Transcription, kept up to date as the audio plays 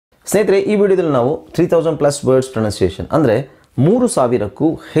ಸ್ನೇಹಿತರೆ, ಈ ವಿಡಿಯೋದಲ್ಲಿ ನಾವು 3000 ಪ್ಲಸ್ ವರ್ಡ್ಸ್ ಪ್ರೊನೌನ್ಸಿಯೇಷನ್ ಅಂದರೆ 3000ಕ್ಕೂ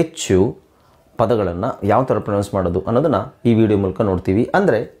ಹೆಚ್ಚು ಪದಗಳನ್ನು ಯಾವ ಥರ ಪ್ರೊನೌನ್ಸ್ ಮಾಡೋದು ಅನ್ನೋದನ್ನು ಈ ವಿಡಿಯೋ ಮೂಲಕ ನೋಡ್ತೀವಿ.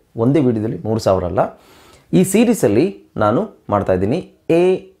 ಅಂದರೆ ಒಂದೇ ವಿಡಿಯೋದಲ್ಲಿ 3000 ಅಲ್ಲ. ಈ ಸೀರೀಸಲ್ಲಿ ನಾನು ಮಾಡ್ತಾ ಇದ್ದೀನಿ A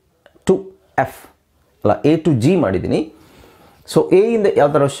to F ಅಲ್ಲ, A to G ಮಾಡಿದ್ದೀನಿ. ಸೊ ಎ ಇಂದ ಯಾವ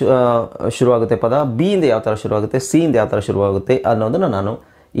ಥರ ಶುರುವಾಗುತ್ತೆ ಪದ, ಬಿ ಇಂದ ಯಾವ ಥರ ಶುರುವಾಗುತ್ತೆ, ಸಿ ಇಂದ ಯಾವ ಥರ ಶುರುವಾಗುತ್ತೆ ಅನ್ನೋದನ್ನು ನಾನು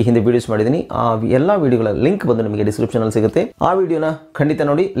ಈ ಹಿಂದೆ ವೀಡಿಯೋಸ್ ಮಾಡಿದ್ದೀನಿ. ಆ ಎಲ್ಲ ವೀಡಿಯೋಗಳ ಲಿಂಕ್ ಬಂದು ನಿಮಗೆ ಡಿಸ್ಕ್ರಿಪ್ಷನಲ್ಲಿ ಸಿಗುತ್ತೆ. ಆ ವಿಡಿಯೋನ ಖಂಡಿತ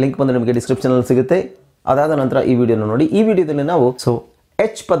ನೋಡಿ, ಲಿಂಕ್ ಬಂದು ನಿಮಗೆ ಡಿಸ್ಕ್ರಿಪ್ಷನಲ್ಲಿ ಸಿಗುತ್ತೆ. ಅದಾದ ನಂತರ ಈ ವಿಡಿಯೋನ ನೋಡಿ. ಈ ವಿಡಿಯೋದಲ್ಲಿ ನಾವು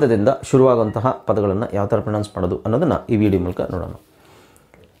ಎಚ್ ಪದದಿಂದ ಶುರುವಾಗುವಂತಹ ಪದಗಳನ್ನು ಯಾವ ಥರ ಪ್ರೊನೌನ್ಸ್ ಮಾಡೋದು ಅನ್ನೋದನ್ನು ಈ ವಿಡಿಯೋ ಮೂಲಕ ನೋಡೋಣ.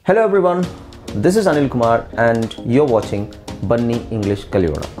 Hello everyone, this is Anilkumar and you are watching ಬನ್ನಿ ಇಂಗ್ಲೀಷ್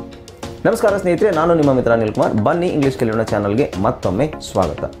ಕಲಿಯೋಣ. ನಮಸ್ಕಾರ ಸ್ನೇಹಿತರೆ, ನಾನು ನಿಮ್ಮ ಮಿತ್ರ ಅನಿಲ್ಕುಮಾರ್. ಬನ್ನಿ ಇಂಗ್ಲೀಷ್ ಕಲಿಯೋಣ ಚಾನಲ್ಗೆ ಮತ್ತೊಮ್ಮೆ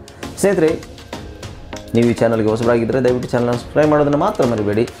ಸ್ವಾಗತ. ಸ್ನೇಹಿತರೆ, ನೀವು ಈ ಚಾನಲ್ಗೆ ಹೊಸಬರಾಗಿದ್ದರೆ ದಯವಿಟ್ಟು ಚಾನಲ್ನ ಸಬ್ಸ್ಕ್ರೈಬ್ ಮಾಡೋದನ್ನು ಮಾತ್ರ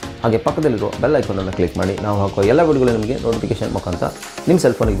ಮರಿಬೇಡಿ. ಹಾಗೆ ಪಕ್ಕದಲ್ಲಿರುವ ಬೆಲ್ ಐಕಾನನ್ನು ಕ್ಲಿಕ್ ಮಾಡಿ. ನಾವು ಹಾಕುವ ಎಲ್ಲ ವಿಡಿಯೋಗಳು ನಿಮಗೆ ನೋಟಿಫಿಕೇಷನ್ ಮುಖಾಂತರ ನಿಮ್ಮ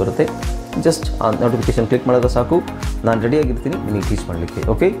ಸೆಲ್ ಫೋನಿಗೆ ಬರುತ್ತೆ. ಜಸ್ಟ್ ಆ ನೋಟಿಫಿಕೇಷನ್ ಕ್ಲಿಕ್ ಮಾಡಿದ್ರೆ ಸಾಕು, ನಾನು ರೆಡಿಯಾಗಿರ್ತೀನಿ ನಿಮಗೆ ಟೀಚ್ ಮಾಡಲಿಕ್ಕೆ.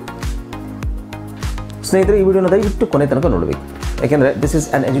 ಓಕೆ ಸ್ನೇಹಿತರೆ, ಈ ವಿಡಿಯೋನ ದಯವಿಟ್ಟು ಕೊನೆ ತನಕ ನೋಡಬೇಕು. ಯಾಕೆಂದರೆ this is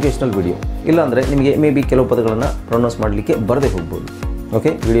an educational video. ಇಲ್ಲಾಂದರೆ ನಿಮಗೆ ಮೇ ಬಿ ಕೆಲವು ಪದಗಳನ್ನು ಪ್ರೊನೌನ್ಸ್ ಮಾಡಲಿಕ್ಕೆ ಬರದೇ ಹೋಗ್ಬೋದು.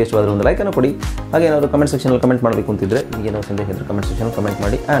 ಓಕೆ, ವಿಡಿಯೋ ಇಷ್ಟವಾದರೆ ಒಂದು ಲೈಕನ್ನು ಕೊಡಿ. ಹಾಗೆ ಏನಾದರೂ ಕಮೆಂಟ್ ಸೆಕ್ಷನಲ್ಲಿ ಕಮೆಂಟ್ ಮಾಡಬೇಕು ಅಂತಿದ್ದರೆ, ನಿಮಗೇನೋ ಸಂದೇಹ ಇದ್ದರೆ ಕಮೆಂಟ್ ಸೆಕ್ಷನಲ್ಲಿ ಕಮೆಂಟ್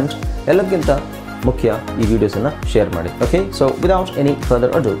ಮಾಡಿ. ಆ್ಯಂಡ್ ಎಲ್ಲಕ್ಕಿಂತ ಮುಖ್ಯ, ಈ ವಿಡಿಯೋಸನ್ನು ಶೇರ್ ಮಾಡಿ. Okay, so without any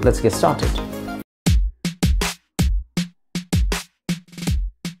further ಅಡು let's get started.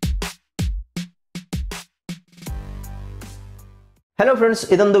 Hello friends,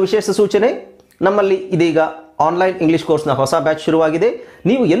 ಇದೊಂದು ವಿಶೇಷ ಸೂಚನೆ. ನಮ್ಮಲ್ಲಿ ಇದೀಗ ಆನ್ಲೈನ್ ಇಂಗ್ಲೀಷ್ ಕೋರ್ಸ್ನ ಹೊಸ ಬ್ಯಾಚ್ ಶುರುವಾಗಿದೆ.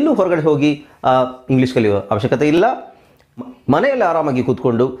 ನೀವು ಎಲ್ಲೂ ಹೊರಗಡೆ ಹೋಗಿ ಇಂಗ್ಲೀಷ್ ಕಲಿಯುವ ಅವಶ್ಯಕತೆ ಇಲ್ಲ. ಮನೆಯಲ್ಲಿ ಆರಾಮಾಗಿ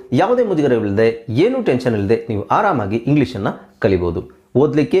ಕೂತ್ಕೊಂಡು ಯಾವುದೇ ಮುಜುಗರವಿಲ್ಲದೆ, ಏನೂ ಟೆನ್ಷನ್ ಇಲ್ಲದೆ ನೀವು ಆರಾಮಾಗಿ ಇಂಗ್ಲೀಷನ್ನು ಕಲಿಬೋದು.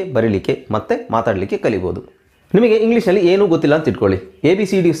 ಓದಲಿಕ್ಕೆ, ಬರೀಲಿಕ್ಕೆ ಮತ್ತು ಮಾತಾಡಲಿಕ್ಕೆ ಕಲಿಬೋದು. ನಿಮಗೆ ಇಂಗ್ಲೀಷಲ್ಲಿ ಏನೂ ಗೊತ್ತಿಲ್ಲ ಅಂತ ಇಟ್ಕೊಳ್ಳಿ,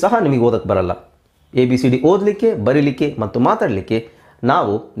 ABCD ಸಹ ನಿಮಗೆ ಓದಕ್ಕೆ ಬರಲ್ಲ. ABCD ಓದಲಿಕ್ಕೆ, ಬರೀಲಿಕ್ಕೆ ಮತ್ತು ಮಾತಾಡಲಿಕ್ಕೆ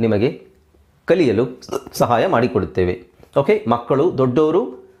ನಾವು ನಿಮಗೆ ಕಲಿಯಲು ಸಹಾಯ ಮಾಡಿಕೊಡುತ್ತೇವೆ. ಓಕೆ, ಮಕ್ಕಳು, ದೊಡ್ಡವರು,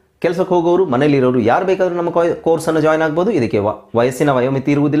 ಕೆಲಸಕ್ಕೆ ಹೋಗೋರು, ಮನೆಯಲ್ಲಿರೋರು ಯಾರು ಬೇಕಾದರೂ ನಮ್ಮ ಕೋರ್ಸನ್ನು ಜಾಯ್ನ್ ಆಗ್ಬೋದು. ಇದಕ್ಕೆ ವಯಸ್ಸಿನ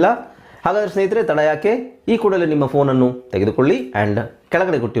ವಯೋಮಿತಿ ಇರುವುದಿಲ್ಲ. ಹಾಗಾದರೆ ಸ್ನೇಹಿತರೆ, ತಡ ಯಾಕೆ, ಈ ಕೂಡಲೇ ನಿಮ್ಮ ಫೋನನ್ನು ತೆಗೆದುಕೊಳ್ಳಿ ಆ್ಯಂಡ್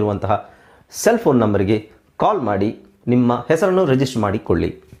ಕೆಳಗಡೆ ಕೊಟ್ಟಿರುವಂತಹ ಸೆಲ್ ಫೋನ್ ನಂಬರ್ಗೆ ಕಾಲ್ ಮಾಡಿ ನಿಮ್ಮ ಹೆಸರನ್ನು ರಿಜಿಸ್ಟರ್ ಮಾಡಿಕೊಳ್ಳಿ.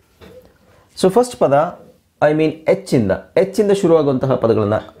 ಸೊ ಫಸ್ಟ್ ಪದ, ಎಚ್ಚಿಂದ ಶುರುವಾಗುವಂತಹ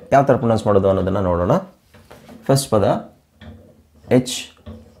ಪದಗಳನ್ನು ಯಾವ ಥರ ಪ್ರೊನೌನ್ಸ್ ಮಾಡೋದು ಅನ್ನೋದನ್ನು ನೋಡೋಣ. ಫಸ್ಟ್ ಪದ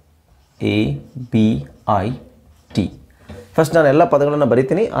HABIT. ಫಸ್ಟ್ ನಾನು ಎಲ್ಲ ಪದಗಳನ್ನು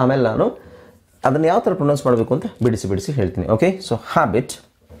ಬರಿತೀನಿ, ಆಮೇಲೆ ನಾನು ಅದನ್ನು ಯಾವ ಥರ ಪ್ರೊನೌನ್ಸ್ ಮಾಡಬೇಕು ಅಂತ ಬಿಡಿಸಿ ಹೇಳ್ತೀನಿ. Okay, so habit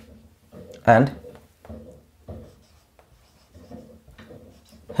and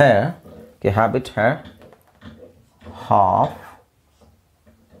hair. Okay, habit, hair. Half,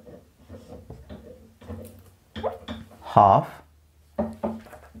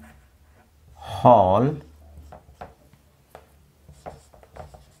 hall,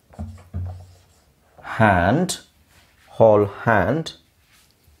 hand, hall, hand,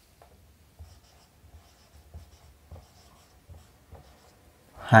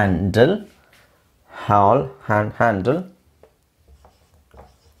 handle, hall, hand, handle,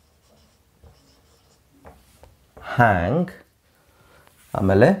 hang,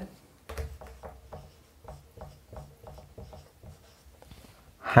 ಆಮೇಲೆ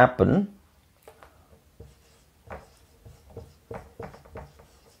happen,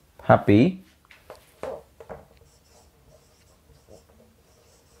 happy,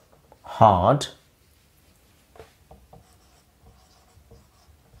 hard,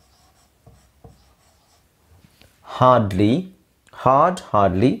 hardly,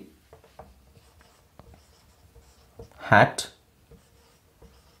 hardly, hat,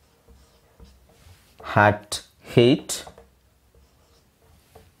 hate,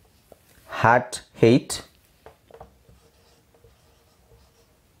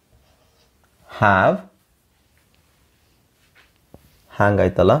 have, hang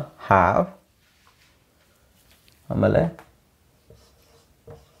ಆಯ್ತಲ್ಲ, have, ಆಮೇಲೆ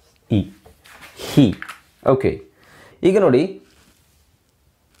he. ಓಕೆ, ಈಗ ನೋಡಿ,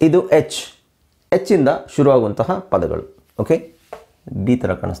 ಇದು ಎಚ್ಚಿಂದ ಶುರುವಾಗುವಂತಹ ಪದಗಳು. ಓಕೆ, ಬಿ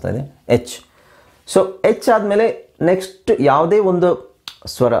ಥರ ಕಾಣಿಸ್ತಾ ಇದೆ, ಎಚ್. ಸೊ ಎಚ್ ಆದಮೇಲೆ ನೆಕ್ಸ್ಟ್ ಯಾವುದೇ ಒಂದು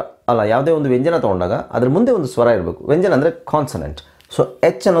ಸ್ವರ ಅಲ್ಲ, ಯಾವುದೇ ಒಂದು ವ್ಯಂಜನ ತೊಗೊಂಡಾಗ ಅದ್ರ ಮುಂದೆ ಒಂದು ಸ್ವರ ಇರಬೇಕು. ವ್ಯಂಜನ ಅಂದರೆ ಕಾನ್ಸನೆಂಟ್. ಸೊ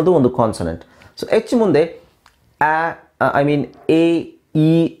ಎಚ್ ಅನ್ನೋದು ಒಂದು ಕಾನ್ಸನೆಂಟ್. ಸೊ ಎಚ್ ಮುಂದೆ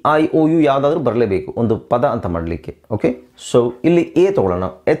AEIOU ಯಾವುದಾದ್ರೂ ಬರಲೇಬೇಕು ಒಂದು ಪದ ಅಂತ ಮಾಡಲಿಕ್ಕೆ. ಓಕೆ, ಸೊ ಇಲ್ಲಿ ಎ ತೊಗೊಳ್ಳೋಣ.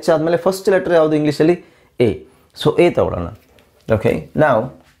 ಎಚ್ ಆದಮೇಲೆ ಫಸ್ಟ್ ಲೆಟರ್ ಯಾವುದು ಇಂಗ್ಲೀಷಲ್ಲಿ? ಎ. ಸೊ ಎ ತೊಗೊಳ್ಳೋಣ. ಓಕೆ, ನಾವು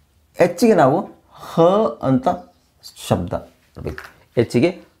ಎಚ್ಗೆ ನಾವು ಹ ಅಂತ ಶಬ್ದ ಎಚ್ಗೆ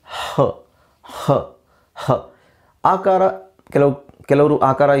ಹ ಹ ಹ ಆಕಾರ ಕೆಲವು ಕೆಲವರು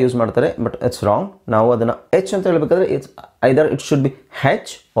ಆಕಾರ ಯೂಸ್ ಮಾಡ್ತಾರೆ, ಬಟ್ ಇಟ್ಸ್ ರಾಂಗ್. ನಾವು ಅದನ್ನು ಎಚ್ ಅಂತ ಹೇಳಬೇಕಾದ್ರೆ either it should B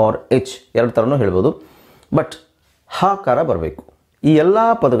H R H, ಎರಡು ಥರನೂ ಹೇಳ್ಬೋದು. ಬಟ್ ಹಾಕಾರ ಬರಬೇಕು. ಈ ಎಲ್ಲ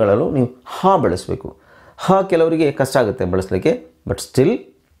ಪದಗಳಲ್ಲೂ ನೀವು ಹ ಬಳಸಬೇಕು. ಹ ಕೆಲವರಿಗೆ ಕಷ್ಟ ಆಗುತ್ತೆ ಬಳಸಲಿಕ್ಕೆ, ಬಟ್ ಸ್ಟಿಲ್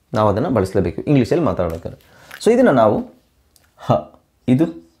ನಾವು ಅದನ್ನು ಬಳಸಲೇಬೇಕು ಇಂಗ್ಲೀಷಲ್ಲಿ ಮಾತಾಡೋಕ್ಕಾರೆ. ಸೊ ಇದನ್ನು ನಾವು ಹ, ಇದು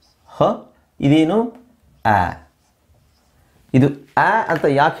ಹ, ಇದೇನು ಆ. ಇದು ಆ ಅಂತ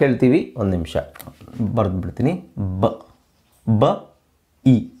ಯಾಕೆ ಹೇಳ್ತೀವಿ, ಒಂದು ನಿಮಿಷ ಬರೆದು ಬಿಡ್ತೀನಿ. ಬ ಬ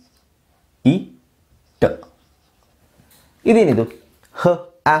ಇ ಇ ಟ. ಇದೇನಿದು ಹ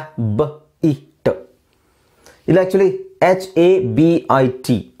ಆ ಬ ಇ ಟ. ಇದು ಆ್ಯಕ್ಚುಲಿ HABIT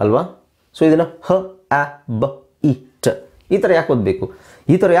ಅಲ್ವಾ. ಸೊ ಇದನ್ನು ಹ ಆ ಬ ಇ ಟ ಈ ಥರ ಯಾಕೆ ಓದಬೇಕು?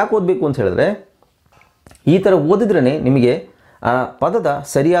 ಈ ಥರ ಯಾಕೆ ಓದಬೇಕು ಅಂತ ಹೇಳಿದ್ರೆ, ಈ ಥರ ಓದಿದ್ರೇ ನಿಮಗೆ ಆ ಪದದ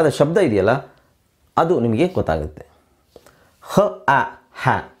ಸರಿಯಾದ ಶಬ್ದ ಇದೆಯಲ್ಲ ಅದು ನಿಮಗೆ ಗೊತ್ತಾಗುತ್ತೆ. ಹ ಆ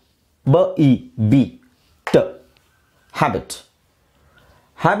ಹ್ಯಾ, ಬ ಇ ಬಿ ಟ, ಹ್ಯಾಬಿಟ್.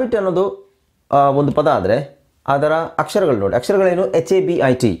 ಹ್ಯಾಬಿಟ್ ಅನ್ನೋದು ಒಂದು ಪದ ಆದರೆ ಅದರ ಅಕ್ಷರಗಳು ನೋಡಿ. ಅಕ್ಷರಗಳೇನು?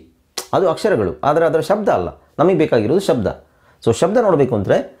 HABIT, ಅದು ಅಕ್ಷರಗಳು, ಆದರೆ ಅದರ ಶಬ್ದ ಅಲ್ಲ. ನಮಗೆ ಬೇಕಾಗಿರೋದು ಶಬ್ದ. ಸೊ ಶಬ್ದ ನೋಡಬೇಕು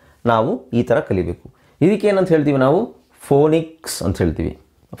ಅಂದರೆ ನಾವು ಈ ಥರ ಕಲಿಬೇಕು. ಇದಕ್ಕೆ ಏನಂತ ಹೇಳ್ತೀವಿ ನಾವು? ಫೋನಿಕ್ಸ್ ಅಂತ ಹೇಳ್ತೀವಿ.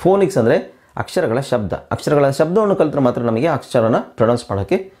 ಫೋನಿಕ್ಸ್ ಅಂದರೆ ಅಕ್ಷರಗಳ ಶಬ್ದ. ಅಕ್ಷರಗಳ ಶಬ್ದವನ್ನು ಕಲಿತ್ರೆ ಮಾತ್ರ ನಮಗೆ ಅಕ್ಷರನ ಪ್ರೊನೌನ್ಸ್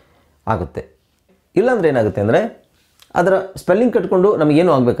ಮಾಡೋಕ್ಕೆ ಆಗುತ್ತೆ. ಇಲ್ಲಾಂದರೆ ಏನಾಗುತ್ತೆ ಅಂದರೆ ಅದರ ಸ್ಪೆಲ್ಲಿಂಗ್ ಕಟ್ಕೊಂಡು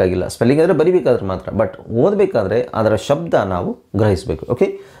ನಮಗೇನು ಆಗಬೇಕಾಗಿಲ್ಲ. ಸ್ಪೆಲ್ಲಿಂಗ್ ಅಂದರೆ ಬರಿಬೇಕಾದ್ರೆ ಮಾತ್ರ, ಬಟ್ ಓದಬೇಕಾದ್ರೆ ಅದರ ಶಬ್ದ ನಾವು ಗ್ರಹಿಸಬೇಕು. ಓಕೆ,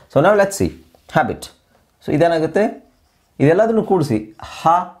 ಸೊ ನಾವು ಲೆಟ್ಸ್ ಸಿ ಹ್ಯಾಬಿಟ್. ಸೊ ಇದೇನಾಗುತ್ತೆ? ಇದೆಲ್ಲದನ್ನು ಕೂಡಿಸಿ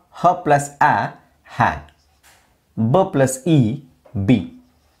ಹ ಹ ಪ್ಲಸ್ ಆ ಹ್ಯಾ, ಬ ಪ್ಲಸ್ ಇ ಬಿ,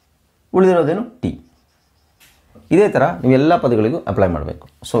 ಉಳಿದಿರೋದೇನು ಟಿ. ಇದೇ ಥರ ನೀವು ಎಲ್ಲ ಪದಗಳಿಗೂ ಅಪ್ಲೈ ಮಾಡಬೇಕು.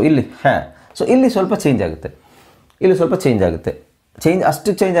 ಸೊ ಇಲ್ಲಿ ಹ್ಯಾ, ಸೊ ಇಲ್ಲಿ ಸ್ವಲ್ಪ ಚೇಂಜ್ ಆಗುತ್ತೆ, ಇಲ್ಲಿ ಸ್ವಲ್ಪ ಚೇಂಜ್ ಆಗುತ್ತೆ.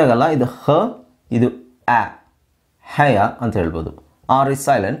 ಅಷ್ಟು ಚೇಂಜ್ ಆಗಲ್ಲ. ಇದು ಹ, ಇದು ಆ, ಹ್ಯಯ ಅಂತ ಹೇಳ್ಬೋದು. R is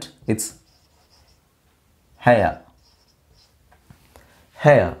silent, it's ಹ್ಯಯ.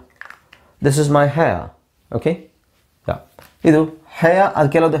 ಹ್ಯಯ, this is my ಹ್ಯಯ. Okay, ಇದು ಹ್ಯಯ. ಅದು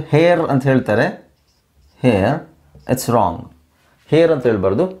ಕೆಲವೊಂದು ಹೇರ್ ಅಂತ ಹೇಳ್ತಾರೆ. Hair, it's wrong. ಹೇರ್ ಅಂತ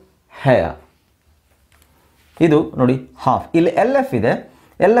ಹೇಳ್ಬಾರ್ದು, ಹ್ಯಯ. ಇದು ನೋಡಿ ಹಾಫ್. ಇಲ್ಲಿ ಎಲ್ ಎಫ್ ಇದೆ.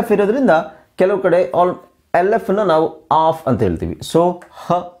 ಎಲ್ ಎಫ್ ಇರೋದ್ರಿಂದ ಕೆಲವು ಕಡೆ ಎಲ್ ಎಫ್ನ ನಾವು ಆಫ್ ಅಂತ ಹೇಳ್ತೀವಿ. ಸೊ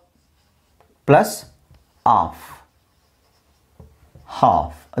ಹ ಪ್ಲಸ್ ಆಫ್,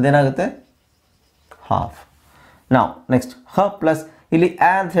 ಹಾಫ್. ಅದೇನಾಗುತ್ತೆ? ಹಾಫ್. ನಾವು ನೆಕ್ಸ್ಟ್ ಹ ಪ್ಲಸ್, ಇಲ್ಲಿ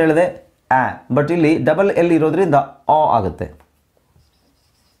ಆ ಅಂತ ಹೇಳಿದೆ ಆ, ಬಟ್ ಇಲ್ಲಿ ಡಬಲ್ ಎಲ್ ಇರೋದ್ರಿಂದ ಆ ಆಗುತ್ತೆ.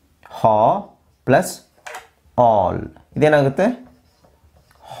 ಹ ಪ್ಲಸ್ ಆಲ್, ಇದೇನಾಗುತ್ತೆ?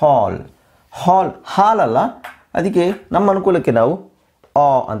 ಹಾಲ್. ಹಾಲ್, ಹಾಲಲ್ಲ. ಅದಕ್ಕೆ ನಮ್ಮ ಅನುಕೂಲಕ್ಕೆ ನಾವು ಆ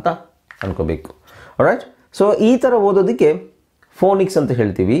ಅಂತ ಅನ್ಕೋಬೇಕು. ರೈಟ್. ಸೊ ಈ ಥರ ಓದೋದಕ್ಕೆ ಫೋನಿಕ್ಸ್ ಅಂತ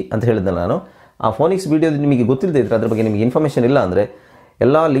ಹೇಳ್ತೀವಿ ಅಂತ ಹೇಳಿದ್ನಲ್ಲ ನಾನು. ಆ ಫೋನಿಕ್ಸ್ ವೀಡಿಯೋದು ನಿಮಗೆ ಗೊತ್ತಿಲ್ಲದೆ ಇದ್ದರೆ, ಅದ್ರ ಬಗ್ಗೆ ನಿಮಗೆ ಇನ್ಫಾರ್ಮೇಷನ್ ಇಲ್ಲ ಅಂದರೆ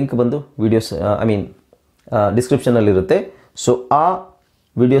ಎಲ್ಲ ಲಿಂಕ್ ಬಂದು ವೀಡಿಯೋಸ್ ಡಿಸ್ಕ್ರಿಪ್ಷನಲ್ಲಿರುತ್ತೆ. ಸೊ ಆ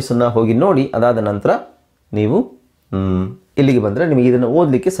ವೀಡಿಯೋಸನ್ನು ಹೋಗಿ ನೋಡಿ. ಅದಾದ ನಂತರ ನೀವು ಇಲ್ಲಿಗೆ ಬಂದರೆ ನಿಮಗೆ ಇದನ್ನು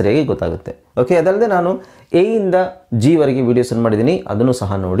ಓದಲಿಕ್ಕೆ ಸರಿಯಾಗಿ ಗೊತ್ತಾಗುತ್ತೆ. ಓಕೆ, ಅದಲ್ಲದೆ ನಾನು ಎ ಇಂದ ಜಿ ವರೆಗೆ ವೀಡಿಯೋಸನ್ನು ಮಾಡಿದ್ದೀನಿ, ಅದನ್ನು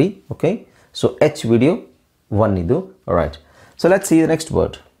ಸಹ ನೋಡಿ. ಓಕೆ, ಸೊ ಎಚ್ ವಿಡಿಯೋ 1 ಇದು. Right. So let's see the next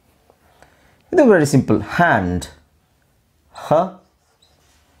word. ಇದು ವೆರಿ ಸಿಂಪಲ್. ಹ್ಯಾಂಡ್. ಹ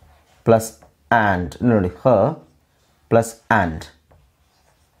ಪ್ಲಸ್ ಆ್ಯಂಡ್. ನೋಡಿ, ಹ ಪ್ಲಸ್ ಆ್ಯಂಡ್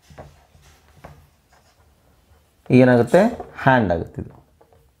ಏನಾಗುತ್ತೆ? ಹ್ಯಾಂಡ್ ಆಗುತ್ತೆ. ಇದು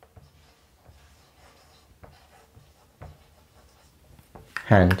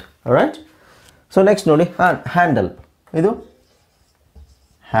ಹ್ಯಾಂಡ್. ರೈಟ್. ಸೊ ನೆಕ್ಸ್ಟ್ ನೋಡಿ ಹ್ಯಾಂಡಲ್. ಇದು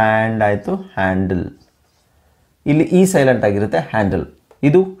ಹ್ಯಾಂಡ್ ಆಯಿತು, ಹ್ಯಾಂಡಲ್. ಇಲ್ಲಿ ಈ ಸೈಲೆಂಟ್ ಆಗಿರುತ್ತೆ, ಹ್ಯಾಂಡಲ್.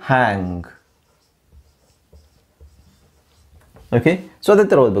 ಇದು ಹ್ಯಾಂಗ್. ಓಕೆ, ಸೊ ಅದೇ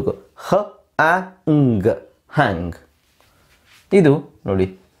ಥರ ಓದಬೇಕು. ಹ ಆ ಅಂಗ್, ಹ್ಯಾಂಗ್. ಇದು ನೋಡಿ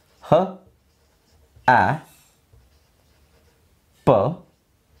ಹ ಆ ಪ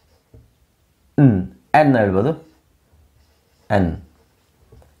ಎನ್ ಹೇಳ್ಬೋದು, ಎನ್.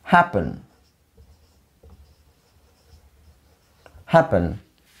 Happen, happen.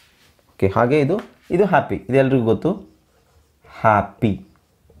 ಓಕೆ, ಹಾಗೆ ಇದು ಹ್ಯಾಪಿ. ಇದೆಲ್ಲರಿಗೂ ಗೊತ್ತು, ಹ್ಯಾಪಿ,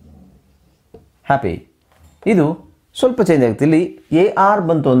 ಹ್ಯಾಪಿ. ಇದು ಸ್ವಲ್ಪ ಚೇಂಜ್ ಆಗುತ್ತೆ. ಇಲ್ಲಿ ಎ ಆರ್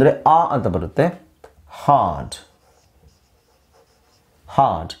ಬಂತು ಅಂದರೆ ಆ ಅಂತ ಬರುತ್ತೆ. Hard,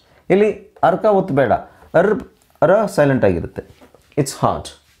 hard. ಇಲ್ಲಿ ಅರ್ಕ ಒತ್ತು ಬೇಡ, ರ ಸೈಲೆಂಟ್ ಆಗಿರುತ್ತೆ. It's hard.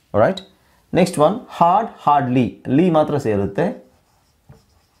 Right. Next one hard, hardly. ಲೀ ಮಾತ್ರ ಸೇರುತ್ತೆ,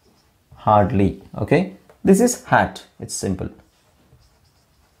 hardly. Okay, this is hat. It's simple.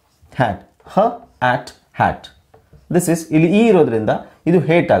 Hat, ಹ ಆಟ್ ಹ್ಯಾಟ್. ದಿಸ್ ಇಸ್, ಇಲ್ಲಿ ಈ ಇರೋದ್ರಿಂದ ಇದು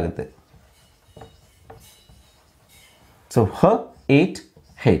ಹೇಟ್ ಆಗುತ್ತೆ. ಸೊ ಹ ಏಟ್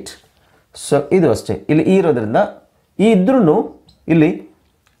ಹೇಟ್. ಸೊ ಇದು ಅಷ್ಟೇ. ಇಲ್ಲಿ ಈ ಇರೋದ್ರಿಂದ ಈ ಇದ್ರೂ ಇಲ್ಲಿ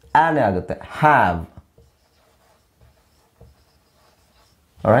ಆನೆ ಆಗುತ್ತೆ. Have,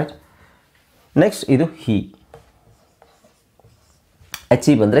 right. ನೆಕ್ಸ್ಟ್ ಇದು ಹಿ, ಎಚ್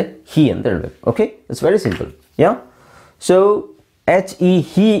ಇ ಬಂದರೆ ಹಿ ಅಂತ ಹೇಳಬೇಕು. Okay, it's very simple. Yeah, so H E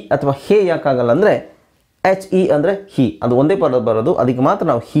ಹಿ ಅಥವಾ ಹೇ ಯಾಕಾಗಲ್ಲ ಅಂದರೆ ಎಚ್ ಇ ಅಂದರೆ ಹಿ, ಅದು ಒಂದೇ ಪದ ಬರೋದು, ಅದಕ್ಕೆ ಮಾತ್ರ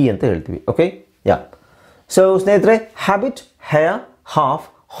ನಾವು ಹಿ ಅಂತ ಹೇಳ್ತೀವಿ. ಓಕೆ, ಯಾ. ಸೊ ಸ್ನೇಹಿತರೆ, habit, hair, half,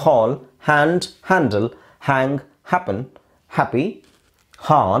 hall, hand, handle, hang, happen, happy,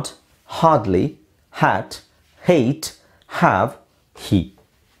 hard, hardly, hat, hate, have, he.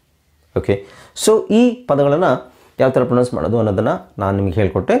 Okay, so ಈ ಪದಗಳನ್ನು ಯಾವ ಥರ ಪ್ರೊನೌನ್ಸ್ ಮಾಡೋದು ಅನ್ನೋದನ್ನು ನಾನು ನಿಮಗೆ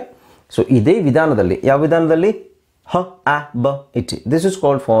ಹೇಳಿಕೊಟ್ಟೆ. ಸೊ ಇದೇ ವಿಧಾನದಲ್ಲಿ, ಯಾವ ವಿಧಾನದಲ್ಲಿ, ಹ, ಆ, ಬ, it, this is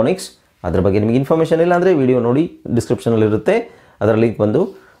called phonics. ಅದರ ಬಗ್ಗೆ ನಿಮಗೆ ಇನ್ಫಾರ್ಮೇಷನ್ ಇಲ್ಲ ಅಂದರೆ ವಿಡಿಯೋ ನೋಡಿ, ಡಿಸ್ಕ್ರಿಪ್ಷನಲ್ಲಿ ಇರುತ್ತೆ, ಅದರ ಲಿಂಕ್ ಬಂದು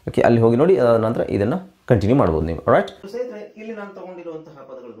ಓಕೆ ಅಲ್ಲಿ ಹೋಗಿ ನೋಡಿ. ಅದಾದ ನಂತರ ಇದನ್ನು ಕಂಟಿನ್ಯೂ ಮಾಡ್ಬೋದು ನೀವು. ರೈಟ್. ಸ್ನೇಹಿತರೆ, ಇಲ್ಲಿ ನಾನು ತಗೊಂಡಿರುವಂತಹ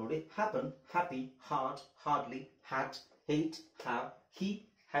ಪದಗಳು ನೋಡಿ, happen, happy, hard, hardly, hat, hate, have, he,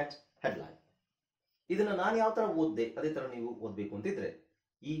 hat, headline. ಇದನ್ನು ನಾನು ಯಾವ ಥರ ಓದಿದೆ ಅದೇ ಥರ ನೀವು ಓದಬೇಕು ಅಂತಿದ್ರೆ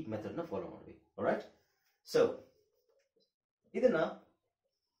ಈ ಮೆಥಡ್ನ ಫಾಲೋ ಮಾಡಬೇಕು. ರೈಟ್. ಸೊ ಇದನ್ನ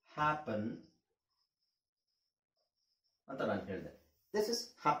ಹ್ಯಾಪನ್ ಅಂತ ನಾನು ಹೇಳಿದೆ. This is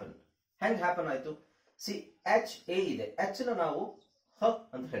happen. ಹೆಂಗ್ ಹ್ಯಾಪನ್ ಆಯ್ತು? ಸಿ, ಎಚ್ ಎ ಇದೆ, ಎಚ್ ನ ನಾವು ಹ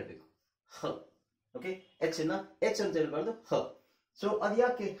ಅಂತ ಹೇಳ್ಬೇಕು. ಹ. ಓಕೆ, ಎಚ್ ನ ಎಚ್ ಅಂತ ಹೇಳ್ಬಾರ್ದು, ಹ. ಸೊ ಅದು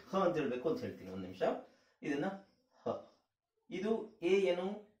ಯಾಕೆ ಹ ಅಂತ ಹೇಳ್ಬೇಕು ಅಂತ ಹೇಳ್ತೀನಿ, ಒಂದು ನಿಮಿಷ. ಇದನ್ನ ಹ. ಇದು ಎ ಏನು,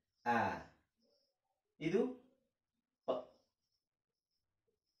 ಆ. ಇದು ಪ,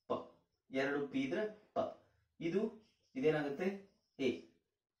 ಪ. ಎರಡು ಪಿ ಇದ್ರೆ ಪ. ಇದು ಇದೇನಾಗುತ್ತೆ, ಎ.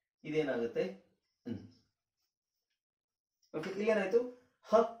 ಇದೇನಾಗುತ್ತೆ, ಓಕೆ. ಇಲ್ಲೇನಾಯ್ತು,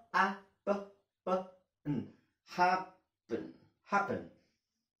 ಹ, ಆ, ಪ, ಪ, happen, happen.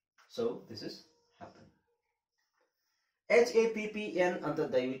 So this is happen. H A P P N ಅಂತ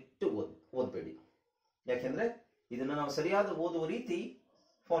ದಯವಿಟ್ಟು ಓದ್ಬೇಡಿ, ಯಾಕೆಂದ್ರೆ ಇದನ್ನ ನಾವು ಸರಿಯಾದ ಓದುವ ರೀತಿ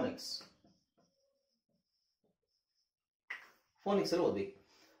ಫೋನಿಕ್ಸ್ ಅಲ್ಲಿ ಓದ್ಬೇಕು.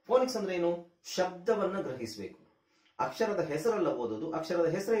 ಫೋನಿಕ್ಸ್ ಅಂದ್ರೆ ಏನು? ಶಬ್ದವನ್ನ ಗ್ರಹಿಸಬೇಕು. ಅಕ್ಷರದ ಹೆಸರಲ್ಲ ಓದೋದು. ಅಕ್ಷರದ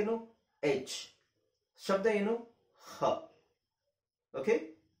ಹೆಸರೇನು? ಎಚ್. ಶಬ್ದ ಏನು? ಹ. ಓಕೆ,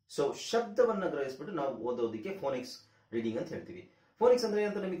 ಸೊ ಶಬ್ದವನ್ನ ಗ್ರಹಿಸ್ಬಿಟ್ಟು ನಾವು ಓದೋದಕ್ಕೆ ಫೋನಿಕ್ಸ್ ರೀಡಿಂಗ್ ಅಂತ ಹೇಳ್ತೀವಿ. ಫೋನಿಕ್ಸ್ ಅಂದ್ರೆ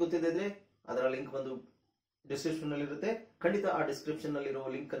ಅಂತ ನಿಮಗೆ ಗೊತ್ತಿದ್ರೆ ಅದರ ಲಿಂಕ್ ಬಂದು ಡಿಸ್ಕ್ರಿಪ್ಷನ್ ನಲ್ಲಿ ಇರುತ್ತೆ. ಖಂಡಿತ ಆ ಡಿಸ್ಕ್ರಿಪ್ಷನ್ ನಲ್ಲಿರೋ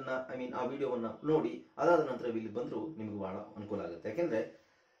ಲಿಂಕ್ ಅನ್ನ, ಆ ವಿಡಿಯೋವನ್ನ ನೋಡಿ. ಅದಾದ ನಂತರ ಇಲ್ಲಿ ಬಂದ್ರು ನಿಮಗೆ ಬಹಳ ಅನುಕೂಲ ಆಗುತ್ತೆ. ಯಾಕೆಂದ್ರೆ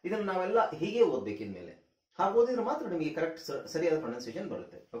ಇದನ್ನ ನಾವೆಲ್ಲ ಹೀಗೆ ಓದ್ಬೇಕು ಇನ್ಮೇಲೆ. ಹಾಗೆ ಓದಿದ್ರೆ ಮಾತ್ರ ನಿಮಗೆ ಕರೆಕ್ಟ್ ಸರಿಯಾದ ಪ್ರೊನೌನ್ಸಿಯೇಷನ್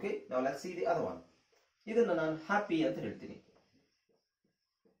ಬರುತ್ತೆ. ಓಕೆ, ನಾವು let's see the other one. ಇದನ್ನ ನಾನು ಹ್ಯಾಪಿ ಅಂತ ಹೇಳ್ತೀನಿ.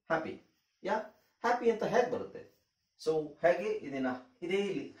 ಹ್ಯಾಪಿ. ಯಾ, ಹ್ಯಾಪಿ ಅಂತ ಹೇಗೆ ಬರುತ್ತೆ? ಸೊ ಹೇಗೆ ಇದನ್ನ, ಇದೇ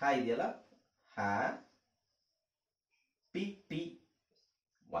ಇಲ್ಲಿ ಹ್ಯಾ ಇದೆಯಲ್ಲ, ಹ್ಯಾ ಪಿ ಪಿ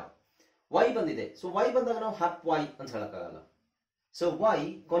ವೈ, ವೈ ಬಂದಿದೆ. ಸೊ ವೈ ಬಂದಾಗ ನಾವು ಹ್ಯಾಪ್ ವೈ ಅಂತ ಹೇಳಕ್ಕಾಗಲ್ಲ. ಸೊ ವೈ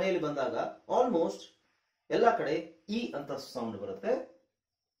ಕೊನೆಯಲ್ಲಿ ಬಂದಾಗ ಆಲ್ಮೋಸ್ಟ್ ಎಲ್ಲ ಕಡೆ ಇ ಅಂತ ಸೌಂಡ್ ಬರುತ್ತೆ.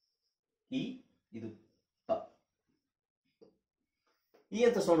 ಇ, ಇದು ಪ, ಇ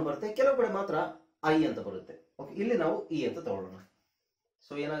ಅಂತ ಸೌಂಡ್ ಬರುತ್ತೆ. ಕೆಲವು ಕಡೆ ಮಾತ್ರ ಐ ಅಂತ ಬರುತ್ತೆ. ಓಕೆ, ಇಲ್ಲಿ ನಾವು ಇ ಅಂತ ತಗೊಳ್ಳೋಣ.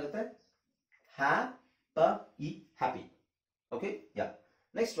 ಸೊ ಏನಾಗುತ್ತೆ, ಹ್ಯಾ ಪ ಇ, ಹ್ಯಾಪಿ. ಓಕೆ, ಯಾ.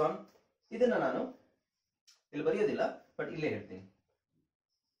 ನೆಕ್ಸ್ಟ್ ಒನ್, ಇದನ್ನ ನಾನು ಇಲ್ಲಿ ಬರೆಯೋದಿಲ್ಲ, ಬಟ್ ಇಲ್ಲೇ ಹೇಳ್ತೀನಿ.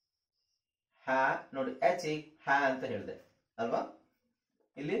 ಹ್ಯಾ ನೋಡಿ, ಎಚ್ ಎ ಹ್ಯಾ ಅಂತ ಹೇಳಿದೆ ಅಲ್ವಾ?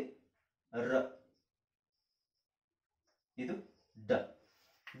 ಇಲ್ಲಿ ರ, ಇದು ಡ.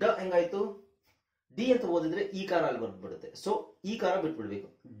 ಡ ಹೆಂಗಾಯ್ತು? ಡಿ ಅಂತ ಓದಿದ್ರೆ ಈ ಕಾರ ಅಲ್ಲಿ ಬರ್ಬಿಡುತ್ತೆ. ಸೊ ಈ ಕಾರ ಬಿಟ್ಬಿಡ್ಬೇಕು,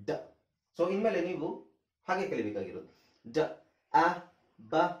 ಡ. ಸೊ ಇನ್ಮೇಲೆ ನೀವು ಹಾಗೆ ಕಲಿಬೇಕಾಗಿರೋದು. ಡ, ಅ,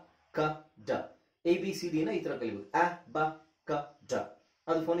 ಬ, ಕ, ಡ. ಎ ಬಿ ಸಿ ಡಿ ನ ಈ ತರ ಕಲಿಬೇಕು. ಅ, ಬ, ಕ, ಡ.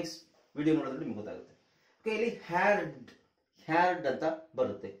 ಅದು ಫೋನಿಕ್ಸ್ ವಿಡಿಯೋ ನೋಡಿದ್ರೆ ನಿಮ್ಗೆ ಗೊತ್ತಾಗುತ್ತೆ. ಓಕೆ, ಇಲ್ಲಿ ಹ್ಯಾರ್ಡ್, ಹ್ಯಾರ್ಡ್ ಅಂತ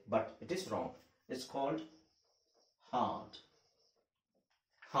ಬರುತ್ತೆ, but it is wrong. It's called hard.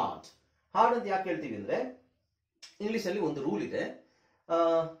 Hard. Hard ಅಂತ ಯಾಕೆ ಹೇಳ್ತೀವಿ ಅಂದ್ರೆ, ಇಂಗ್ಲಿಷ್ ಅಲ್ಲಿ ಒಂದು ರೂಲ್ ಇದೆ.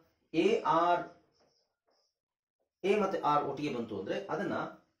 ಎ ಆರ್, ಎ ಮತ್ತೆ ಆರ್ ಒಟ್ಟಿಗೆ ಬಂತು ಅಂದ್ರೆ ಅದನ್ನ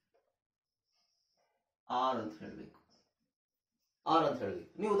ಆರ್ ಅಂತ ಹೇಳಬೇಕು. ಆರ್ ಅಂತ ಹೇಳಬೇಕು.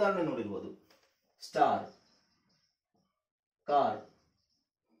 ನೀವು ಉದಾಹರಣೆ ನೋಡಿರ್ಬೋದು, ಸ್ಟಾರ್, ಕಾರ್,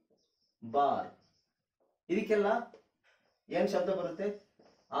 ಬಾರ್. ಇದಕ್ಕೆಲ್ಲ ಏನ್ ಶಬ್ದ ಬರುತ್ತೆ?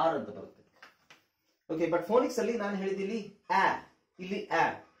 ಆರ್ ಅಂತ ಬರುತ್ತೆ. ಓಕೆ, ಬಟ್ ಫೋನಿಕ್ಸ್ ಅಲ್ಲಿ ನಾನು ಹೇಳಿದ್ದೀನಿ ಆ, ಇಲ್ಲಿ ಆ,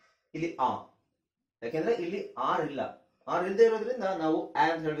 ಇಲ್ಲಿ ಆ. ಯಾಕೆಂದ್ರೆ ಇಲ್ಲಿ ಆರ್ ಇಲ್ಲ. ಆರ್ ಇಲ್ಲದೆ ಇರೋದ್ರಿಂದ ನಾವು ಆ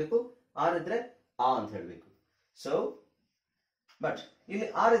ಅಂತ ಹೇಳ್ಬೇಕು, ಆರ್ ಇದ್ರೆ ಆ ಅಂತ ಹೇಳ್ಬೇಕು. ಸೊ ಬಟ್ ಇಲ್ಲಿ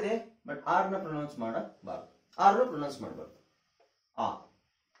ಆರ್ ಇದೆ, ಬಟ್ ಆರ್ ನ ಪ್ರೊನೌನ್ಸ್ ಮಾಡಬಾರ್ದು, ಆರ್ ನ ಪ್ರೊನೌನ್ಸ್ ಮಾಡಬಾರ್ದು, ಆ.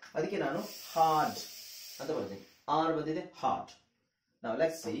 ಅದಕ್ಕೆ ನಾನು ಹಾರ್ಡ್ ಅಂತ ಬರ್ತೀನಿ. ಆರ್ ಬಂದಿದೆ, ಹಾರ್ಟ್. ನಾವು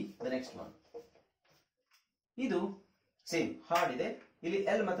let's see the next one. ಇದು ಸೇಮ್ ಹಾರ್ಡ್ ಇದೆ. ಇಲ್ಲಿ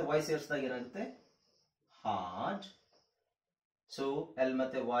ಎಲ್ ಮತ್ತೆ ವೈ ಸೇರಿಸಿದಾಗ ಏನಾಗುತ್ತೆ? ಹಾರ್ಡ್. ಸೊ ಎಲ್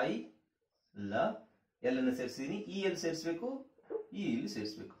ಮತ್ತೆ ವೈ, ಲ, ಎಲ್ ಅನ್ನು ಸೇರಿಸಿದೀನಿ. ಇ ಎಲ್ ಸೇರಿಸಬೇಕು, ಇ ಇಲ್ಲಿ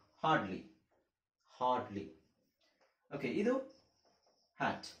ಸೇರಿಸಬೇಕು. Hardly, hardly. ಓಕೆ, ಇದು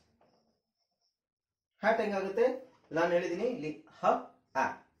ಹ್ಯಾಟ್. ಹ್ಯಾಟ್ ಹೆಂಗಾಗುತ್ತೆ? ನಾನು ಹೇಳಿದ್ದೀನಿ ಇಲ್ಲಿ ಹ ಆ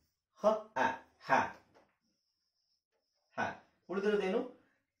ಹ ಆ ಹ್ಯಾಟ್. ಹ್ಯಾಟ್ ಉಳಿದಿರೋದೇನು?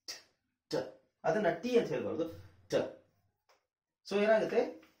 ಟ. ಅದನ್ನ ಟಿ ಅಂತ ಹೇಳ್ಬಾರ್ದು, ಟ. ಸೊ ಏನಾಗುತ್ತೆ?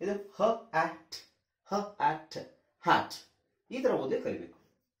 ಇದು ಹ ಆಟ್ ಹ ಆಟ್ ಹ್ಯಾಟ್. ಈ ತರ ಓದಿ ಕಲಿಬೇಕು.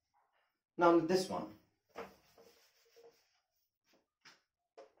 ನಾವು ದಿಸ್ ಒನ್,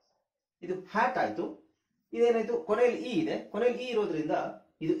 ಇದು ಹ್ಯಾಟ್ ಆಯ್ತು. ಇದೇನಾಯ್ತು? ಕೊನೆಯಲ್ಲಿ ಇ ಇದೆ. ಕೊನೆಯಲ್ಲಿ ಇ ಇರೋದ್ರಿಂದ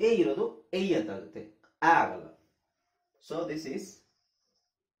ಇದು ಎ ಇರೋದು ಎ ಅಂತ ಆಗುತ್ತೆ, ಆ ಆಗಲ್ಲ. So this is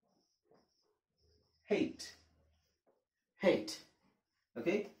height. Height.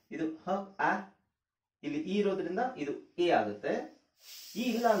 Okay, ಇದು ಹ ಆ, ಇಲ್ಲಿ ಇ ಇರೋದ್ರಿಂದ ಇದು ಎ ಆಗುತ್ತೆ. ಇ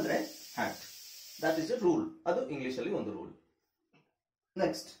ಇಲ್ಲ ಅಂದ್ರೆ hat. That is A rule. ಅದು ಇಂಗ್ಲಿಷ್ ಅಲ್ಲಿ ಒಂದು ರೂಲ್.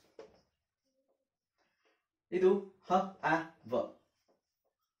 ನೆಕ್ಸ್ಟ್ ಇದು ಹ ಆ ವ.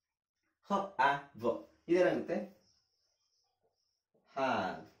 ಹ ಆ ವ ಇದೇನಾಗುತ್ತೆ?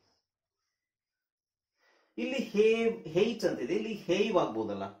 ಹ್ಯಾವ್. ಇಲ್ಲಿ ಹೇವ್ ಹೇಟ್ ಅಂತಿದೆ, ಇಲ್ಲಿ ಹೇವ್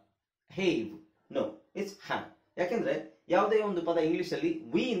ಆಗ್ಬೋದಲ್ಲ? Have, no, it's have. ಯಾಕೆಂದ್ರೆ ಯಾವುದೇ ಒಂದು ಪದ ಇಂಗ್ಲಿಷ್ ಅಲ್ಲಿ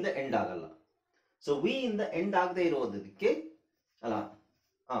ವಿ ಇಂದ ಎಂಡ್ ಆಗಲ್ಲ. ಸೊ ವಿ ಇಂದ ಎಂಡ್ ಆಗದೆ ಇರೋದಕ್ಕೆ ಅಲ್ಲ,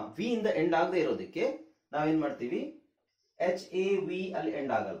 ವಿ ಇಂದ ಎಂಡ್ ಆಗದೆ ಇರೋದಕ್ಕೆ ನಾವೇನ್ ಮಾಡ್ತೀವಿ? ಎಚ್ ಎ ವಿ ಅಲ್ಲಿ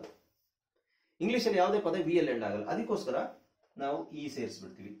ಎಂಡ್ ಆಗಲ್ಲ. ಇಂಗ್ಲಿಷ್ ಅಲ್ಲಿ ಯಾವುದೇ ಪದ ವಿ ಅಲ್ಲಿ ಎಂಡ್ ಆಗಲ್ಲ. ಅದಕ್ಕೋಸ್ಕರ ನಾವು E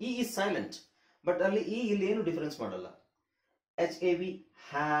ಸೇರಿಸ್ಬಿಡ್ತೀವಿ. E is silent, but ಅಲ್ಲಿ ಇ ಇಲ್ಲಿ ಏನು ಡಿಫರೆನ್ಸ್ ಮಾಡಲ್ಲ. H A we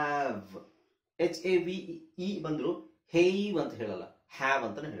have. H A V E ಬಂದ್ರು ಹೇವ್ ಅಂತ ಹೇಳಲ್ಲ, ಹ್ಯಾವ್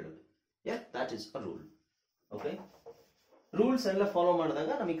ಅಂತಾನೆ ಹೇಳೋದು. That is a rule. Okay, rules ಎಲ್ಲ ಫಾಲೋ ಮಾಡಿದಾಗ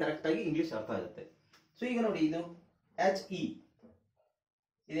ನಮಗೆ ಕರೆಕ್ಟ್ ಆಗಿ ಇಂಗ್ಲಿಷ್ ಅರ್ಥ ಆಗುತ್ತೆ. ಸೊ ಈಗ ನೋಡಿ, ಇದು ಎಚ್ ಇ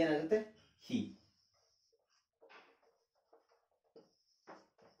ಇದೇನಾಗುತ್ತೆ? ಹಿ.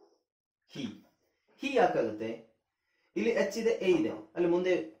 ಹಿ. ಹಿ ಯಾಕಾಗುತ್ತೆ? ಇಲ್ಲಿ ಎಚ್ ಇದೆ, ಎ ಇದೆ, ಅಲ್ಲಿ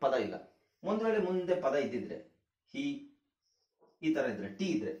ಮುಂದೆ ಪದ ಇಲ್ಲ. ಒಂದ್ ವೇಳೆ ಮುಂದೆ ಪದ ಇದ್ದಿದ್ರೆ, ಹಿ ಈ ತರ ಇದ್ರೆ, ಟಿ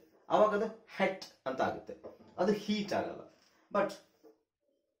ಇದ್ರೆ, ಅವಾಗ ಅದು ಹೆಟ್ ಅಂತ ಆಗುತ್ತೆ, ಅದು ಹೀಟ್ ಆಗಲ್ಲ. ಬಟ್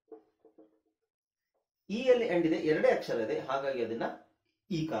ಇ ಅಲ್ಲಿ ಎಂಡ್ ಇದೆ, ಎರಡೇ ಅಕ್ಷರ ಇದೆ, ಹಾಗಾಗಿ ಅದನ್ನ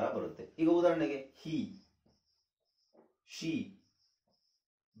ಈ ಕಾರ ಬರುತ್ತೆ. ಈಗ ಉದಾಹರಣೆಗೆ ಹಿ, ಶಿ,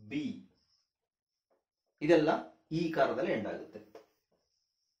 ಬಿ ಇದೆಲ್ಲ ಈ ಕಾರದಲ್ಲಿ ಎಂಡ್ ಆಗುತ್ತೆ.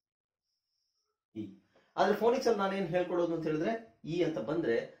 ಇ. ಆದ್ರೆ ಫೋನಿಕ್ಸ್ ಅಲ್ಲಿ ನಾನೇನ್ ಹೇಳ್ಕೊಡೋದು ಅಂತ ಹೇಳಿದ್ರೆ, ಇ ಅಂತ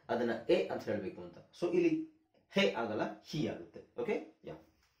ಬಂದ್ರೆ ಅದನ್ನ ಎ ಅಂತ ಹೇಳ್ಬೇಕು ಅಂತ. ಸೊ ಇಲ್ಲಿ ಹೇ ಆಗಲ್ಲ, ಹಿ ಆಗುತ್ತೆ. ಓಕೆ, ಯಾ.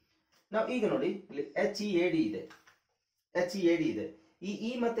 ನಾವು ಈಗ ನೋಡಿ, ಇಲ್ಲಿ ಎಚ್ ಇ ಎ ಡಿ ಇದೆ, ಎಚ್ ಇ ಎ ಡಿ ಇದೆ. ಈ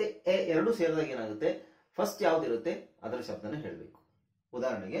ಇ ಮತ್ತೆ ಎ ಎರಡು ಸೇರಿದಾಗ ಏನಾಗುತ್ತೆ? ಫಸ್ಟ್ ಯಾವ್ದಿರುತ್ತೆ ಅದರ ಶಬ್ದನ ಹೇಳ್ಬೇಕು.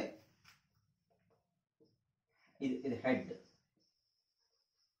 ಉದಾಹರಣೆಗೆ ಇದು ಹೆಡ್,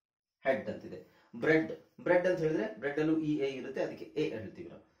 ಹೆಡ್ ಅಂತಿದೆ. ಬ್ರೆಡ್, ಬ್ರೆಡ್ ಅಂತ ಹೇಳಿದ್ರೆ ಬ್ರೆಡ್ ಅಲ್ಲೂ ಇ ಎ ಇರುತ್ತೆ, ಅದಕ್ಕೆ ಎ ಹೇಳ್ತೀವಿ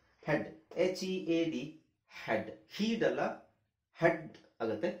ನಾವು. Head, H E A D, head. ಹೀಡ್ ಅಲ್ಲ, ಹೆಡ್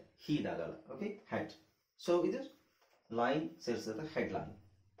ಆಗುತ್ತೆ, ಹೀಡ್ ಆಗಲ್ಲ. Okay, head. ಸೊ ಇದು line ಸೇರಿಸುತ್ತೆ, head line.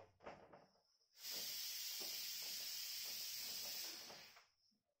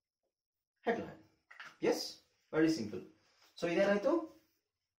 Head line. S, very simple. So ಇದೇನಾಯ್ತು?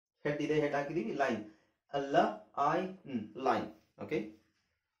 Head ಇದೆ, ಹೆಡ್ ಹಾಕಿದೀವಿ, ಲೈನ್ ಅಲ್ಲ, ಐ ಲೈನ್. ಓಕೆ,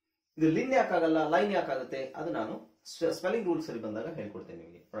 ಇದು ಲಿನ್ ಯಾಕಾಗಲ್ಲ, ಲೈನ್ ಯಾಕಾಗುತ್ತೆ? ಅದು ನಾನು ಸ್ಪೆಲ್ಲಿಂಗ್ ರೂಲ್ಸ್ ಅಲ್ಲಿ ಬಂದಾಗ ಹೇಳ್ಕೊಡ್ತೇನೆ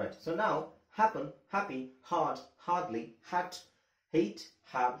ನಿಮಗೆ. ರೈಟ್. ಸೊ ನಾವು happen, happy, hard, hardly, hat, hate,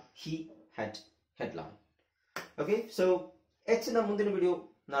 have, he, head, head line. Okay, so H ನ ಮುಂದಿನ ವಿಡಿಯೋ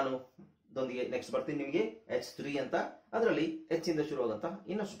ನಾನು ದೊಂದಿಗೆ ನೆಕ್ಸ್ಟ್ ಬರ್ತೀನಿ ನಿಮಗೆ, H3 ಅಂತ. ಅದರಲ್ಲಿ ಎಚ್ ಇಂದ ಶುರುವಾದಂತ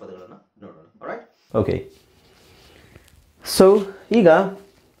ಇನ್ನಷ್ಟು ಪದಗಳನ್ನು ನೋಡೋಣ. ರೈಟ್. ಓಕೆ, ಸೊ ಈಗ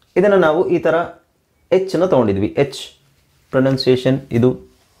ಇದನ್ನು ನಾವು ಈ ಥರ ಎಚ್ ಅನ್ನು ತೊಗೊಂಡಿದ್ವಿ. ಎಚ್ ಪ್ರೊನೌನ್ಸಿಯೇಷನ್ ಇದು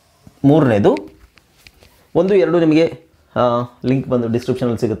ಮೂರನೇದು. 1, 2 ನಿಮಗೆ ಲಿಂಕ್ ಬಂದು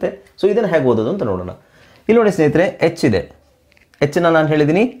ಡಿಸ್ಕ್ರಿಪ್ಷನಲ್ಲಿ ಸಿಗುತ್ತೆ. ಸೊ ಇದನ್ನು ಹೇಗೆ ಓದೋದು ಅಂತ ನೋಡೋಣ. ಇಲ್ಲಿ ನೋಡಿ ಸ್ನೇಹಿತರೆ, ಎಚ್ ಇದೆ. ಎಚ್ಚನ್ನು ನಾನು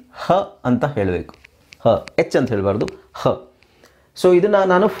ಹೇಳಿದ್ದೀನಿ ಹ ಅಂತ ಹೇಳಬೇಕು. ಹ, ಎಚ್ ಅಂತ ಹೇಳಬಾರ್ದು, ಹ. ಸೊ ಇದನ್ನು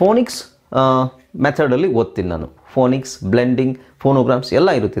ನಾನು ಫೋನಿಕ್ಸ್ ಮೆಥಡಲ್ಲಿ ಓದ್ತೀನಿ. ನಾನು ಫೋನಿಕ್ಸ್, ಬ್ಲೆಂಡಿಂಗ್, ಫೋನೋಗ್ರಾಮ್ಸ್ ಎಲ್ಲ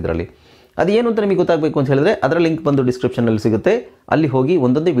ಇರುತ್ತೆ ಇದರಲ್ಲಿ. ಅದೇನು ಅಂತ ನಿಮಗೆ ಗೊತ್ತಾಗಬೇಕು ಅಂತ ಹೇಳಿದ್ರೆ ಅದರ ಲಿಂಕ್ ಬಂದು ಡಿಸ್ಕ್ರಿಪ್ಷನಲ್ಲಿ ಸಿಗುತ್ತೆ. ಅಲ್ಲಿ ಹೋಗಿ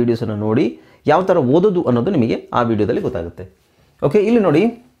ಒಂದೊಂದೇ ವೀಡಿಯೋಸನ್ನು ನೋಡಿ ಯಾವ ಥರ ಓದೋದು ಅನ್ನೋದು ನಿಮಗೆ ಆ ವಿಡಿಯೋದಲ್ಲಿ ಗೊತ್ತಾಗುತ್ತೆ. ಓಕೆ, ಇಲ್ಲಿ ನೋಡಿ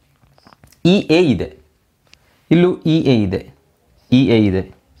ಇ ಎ ಇದೆ, ಇಲ್ಲೂ ಇ ಎ ಇದೆ, ಇ ಎ ಇದೆ,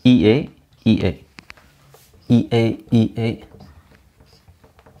 E A, E A, E A, E A,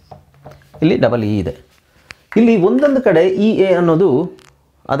 ಇಲ್ಲಿ ಡಬಲ್ ಇ ಇದೆ. ಇಲ್ಲಿ ಒಂದೊಂದು ಕಡೆ ಇ ಎ ಅನ್ನೋದು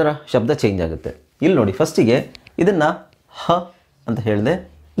ಅದರ ಶಬ್ದ ಚೇಂಜ್ ಆಗುತ್ತೆ. ಇಲ್ಲಿ ನೋಡಿ, ಫಸ್ಟಿಗೆ ಇದನ್ನು ಹ ಅಂತ ಹೇಳಿದೆ,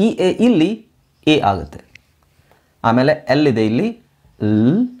 ಇ ಎ ಇಲ್ಲಿ ಎ ಆಗುತ್ತೆ. ಆಮೇಲೆ ಎಲ್ ಇದೆ, ಇಲ್ಲಿ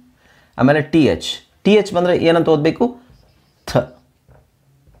ಲ್. ಆಮೇಲೆ ಟಿ ಎಚ್, ಟಿ ಎಚ್ ಬಂದರೆ ಏನಂತ ಓದಬೇಕು? ಥ.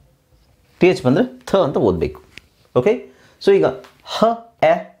 ಟಿ ಎಚ್ ಬಂದರೆ ಥ ಅಂತ ಓದಬೇಕು. ಓಕೆ, ಸೊ ಈಗ ಹ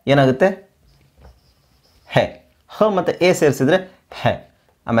ಎ ಏನಾಗುತ್ತೆ? ಹೆ. ಹ ಮತ್ತು ಎ ಸೇರಿಸಿದ್ರೆ ಹೆ.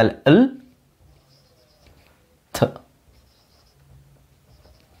 ಆಮೇಲೆ ಎಲ್, ಥ.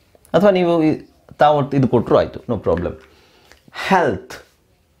 ಅಥವಾ ನೀವು ತಾವು ಇದು ಕೊಟ್ಟರು ಆಯಿತು, no problem. Health,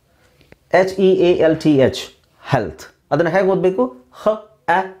 HEALTH, health. ಅದನ್ನು ಹೇಗೆ ಓದಬೇಕು?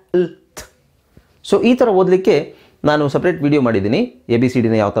 HEALTH. ಸೊ ಈ ಥರ ಓದಲಿಕ್ಕೆ ನಾನು ಸಪ್ರೇಟ್ ವಿಡಿಯೋ ಮಾಡಿದ್ದೀನಿ,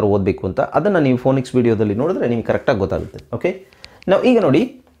 ABCDನ ಯಾವ ಥರ ಓದಬೇಕು ಅಂತ. ಅದನ್ನು ನೀವು ಫೋನಿಕ್ಸ್ ವಿಡಿಯೋದಲ್ಲಿ ನೋಡಿದ್ರೆ ನಿಮಗೆ ಕರೆಕ್ಟಾಗಿ ಗೊತ್ತಾಗುತ್ತೆ. ಓಕೆ, ನಾವು ಈಗ ನೋಡಿ,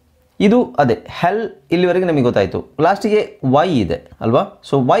 ಇದು ಅದೇ ಹೆಲ್, ಇಲ್ಲಿವರೆಗೆ ನಮಗೆ ಗೊತ್ತಾಯಿತು. ಲಾಸ್ಟಿಗೆ Y ಇದೆ ಅಲ್ವಾ?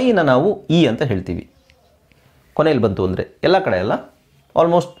 ಸೊ Yನ ನಾವು E ಅಂತ ಹೇಳ್ತೀವಿ. ಕೊನೆಯಲ್ಲಿ ಬಂತು ಅಂದರೆ ಎಲ್ಲ ಕಡೆ ಅಲ್ಲ,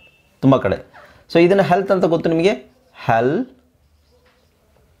 ಆಲ್ಮೋಸ್ಟ್ ತುಂಬ ಕಡೆ. ಸೊ ಇದನ್ನು ಹೆಲ್ತ್ ಅಂತ ಗೊತ್ತು ನಿಮಗೆ, ಹೆಲ್ತಿ.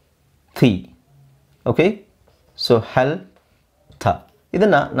 ಓಕೆ, ಸೊ ಹೆಲ್ಥ,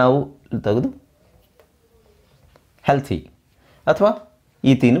 ಇದನ್ನು ನಾವು ತೆಗೆದು ಹೆಲ್ತಿ ಅಥವಾ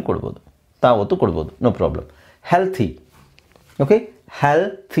ಈ ತೀನು ಕೊಡ್ಬೋದು, ತಾವತ್ತು ಕೊಡ್ಬೋದು, no problem. Healthy. Okay,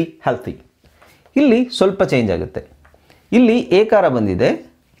 healthy, healthy. ಇಲ್ಲಿ ಸ್ವಲ್ಪ ಚೇಂಜ್ ಆಗುತ್ತೆ. ಇಲ್ಲಿ ಏಕಾರ ಬಂದಿದೆ,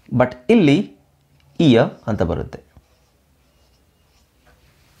 ಬಟ್ ಇಲ್ಲಿ ಇಯ ಅಂತ ಬರುತ್ತೆ.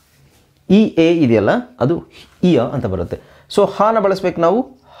 ಇ ಎ ಇದೆಯಲ್ಲ, ಅದು ಇಯ ಅಂತ ಬರುತ್ತೆ. ಸೊ ಹಾನ ಬಳಸ್ಬೇಕು ನಾವು,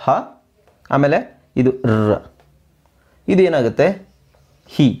 ಹ. ಆಮೇಲೆ ಇದು ರ, ಇದು ಏನಾಗುತ್ತೆ?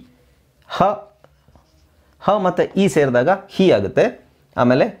 ಹಿ. ಹ ಮತ್ತು ಇ ಸೇರಿದಾಗ ಹಿ ಆಗುತ್ತೆ.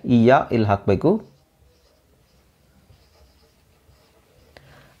 ಆಮೇಲೆ ಈ ಯಾ ಇಲ್ಲಿ ಹಾಕಬೇಕು.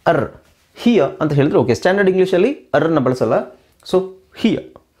 ಅರ್, ಹಿಯ ಅಂತ ಹೇಳಿದ್ರೆ ಓಕೆ. ಸ್ಟ್ಯಾಂಡರ್ಡ್ ಇಂಗ್ಲೀಷಲ್ಲಿ ಅರ್ನ ಬಳಸಲ್ಲ. ಸೊ ಹಿಯ,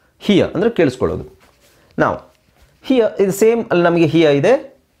 ಹಿಯ ಅಂದರೆ ಕೇಳಿಸ್ಕೊಳ್ಳೋದು. ನಾವು ಹಿಯ, ಇದು ಸೇಮ್ ಅಲ್ಲಿ ನಮಗೆ ಹಿಯ ಇದೆ,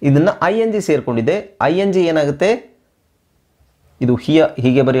 ಇದನ್ನು ING ಸೇರಿಕೊಂಡಿದೆ. ING ಏನಾಗುತ್ತೆ? ಇದು ಹಿಯ,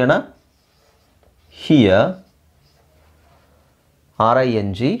 ಹೀಗೆ ಬರೆಯೋಣ, ಹಿಯ,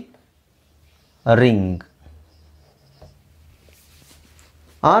 RING, ರಿಂಗ್.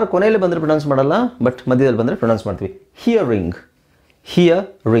 ಆರ್ ಕೊನೆಯಲ್ಲಿ ಬಂದರೆ ಪ್ರೊನೌನ್ಸ್ ಮಾಡಲ್ಲ, ಬಟ್ ಮಧ್ಯದಲ್ಲಿ ಬಂದರೆ ಪ್ರೊನೌನ್ಸ್ ಮಾಡ್ತೀವಿ. ಹಿಯರಿಂಗ್,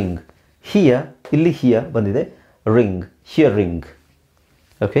 ಹಿಯರಿಂಗ್, ಹಿಯ, ಇಲ್ಲಿ ಹಿಯ ಬಂದಿದೆ, ರಿಂಗ್, ಹಿಯರಿಂಗ್.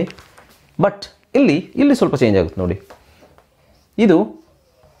 ಓಕೆ, ಬಟ್ ಇಲ್ಲಿ ಸ್ವಲ್ಪ ಚೇಂಜ್ ಆಗುತ್ತೆ ನೋಡಿ. ಇದು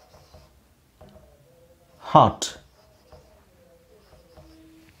ಹಾಟ್,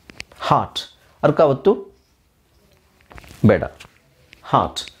 ಹಾಟ್, ಅರ್ಕಾವತ್ತು ಬೇಡ,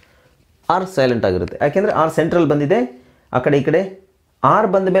 ಹಾಟ್. ಆರ್ ಸೈಲೆಂಟ್ ಆಗಿರುತ್ತೆ, ಯಾಕೆಂದರೆ ಆರ್ ಸೆಂಟ್ರಲ್ ಬಂದಿದೆ. ಆ ಕಡೆ ಈ ಕಡೆ ಆರ್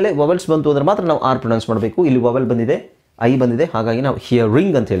ಬಂದ ಮೇಲೆ ವವೆಲ್ಸ್ ಬಂತು ಅಂದರೆ ಮಾತ್ರ ನಾವು ಆರ್ ಪ್ರೊನೌನ್ಸ್ ಮಾಡಬೇಕು. ಇಲ್ಲಿ ವವೆಲ್ ಬಂದಿದೆ, ಐ ಬಂದಿದೆ, ಹಾಗಾಗಿ ನಾವು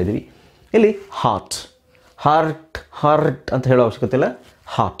ಹಿಯರಿಂಗ್ ಅಂತ ಹೇಳಿದ್ವಿ. ಇಲ್ಲಿ ಹಾಟ್, ಹಾರ್ಟ್, ಹಾರ್ಟ್ ಅಂತ ಹೇಳೋ ಅವಶ್ಯಕತೆ ಇಲ್ಲ,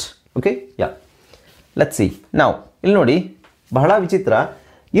 hot. Okay, yeah, let's see. ನಾವು ಇಲ್ಲಿ ನೋಡಿ, ಬಹಳ ವಿಚಿತ್ರ.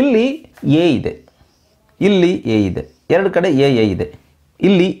 ಇಲ್ಲಿ ಎ ಇದೆ, ಇಲ್ಲಿ ಎ ಇದೆ, ಎರಡು ಕಡೆ ಎ ಇದೆ.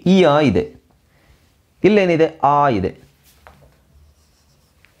 ಇಲ್ಲಿ ಇ ಆ ಇದೆ, ಇಲ್ಲೇನಿದೆ? ಆ ಇದೆ.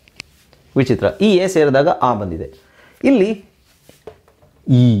 ವಿಚಿತ್ರ. ಈ ಎ ಸೇರಿದಾಗ ಆ ಬಂದಿದೆ. ಇಲ್ಲಿ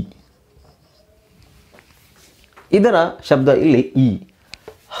ಇ, ಇದರ ಶಬ್ದ ಇಲ್ಲಿ ಇ.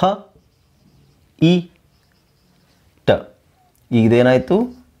 ಹ, ಇ, ಟ. ಇದೇನಾಯಿತು?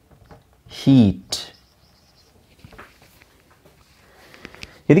 ಹೀಟ್.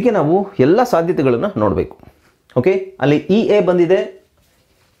 ಇದಕ್ಕೆ ನಾವು ಎಲ್ಲ ಸಾಧ್ಯತೆಗಳನ್ನು ನೋಡಬೇಕು. ಓಕೆ, ಅಲ್ಲಿ ಇ ಎ ಬಂದಿದೆ,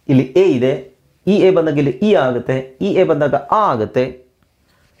 ಇಲ್ಲಿ ಎ ಇದೆ. ಇ ಎ ಬಂದಾಗ ಇಲ್ಲಿ ಇ ಆಗುತ್ತೆ, ಇ ಎ ಬಂದಾಗ ಆ ಆಗುತ್ತೆ.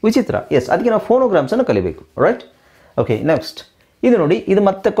 ವಿಚಿತ್ರ. ಎಸ್, ಅದಕ್ಕೆ ನಾವು ಫೋನೋಗ್ರಾಮ್ಸನ್ನು ಕಲಿಬೇಕು. ರೈಟ್? ಓಕೆ, ನೆಕ್ಸ್ಟ್ ಇದು ನೋಡಿ, ಇದು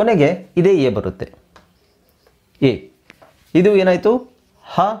ಮತ್ತೆ ಕೊನೆಗೆ ಇದೇ ಎ ಬರುತ್ತೆ. ಎ, ಇದು ಏನಾಯಿತು?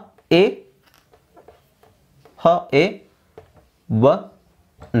 ಹ ಎ, ಹ ಎ, ವ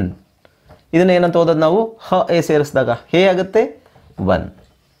ನ್. ಇದನ್ನು ಏನಂತ ಓದೋದು ನಾವು? ಹ ಎ ಸೇರಿಸಿದಾಗ ಹೇ ಆಗುತ್ತೆ, one.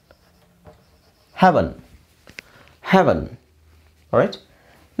 Haven, haven. Right?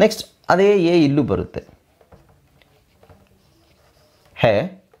 Next ಅದೇ ಎ ಇಲ್ಲೂ ಬರುತ್ತೆ. ಹೇ,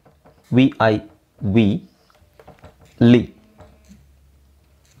 ವಿ ಐ ವಿ, ಲಿ.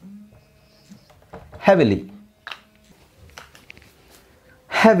 Heavily,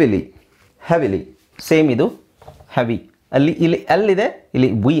 heavily, heavily. ಸೇಮ್ ಇದು ಹೆವಿ. ಅಲ್ಲಿ ಇಲ್ಲಿ ಎಲ್ಲಿದೆ, ಇಲ್ಲಿ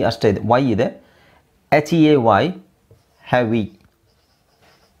ವಿ ಅಷ್ಟೇ ಇದೆ, ವೈ ಇದೆ. HEAY, heavy,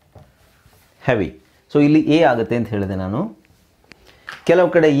 heavy. ಸೊ ಇಲ್ಲಿ ಎ ಆಗುತ್ತೆ ಅಂತ ಹೇಳಿದೆ ನಾನು. ಕೆಲವು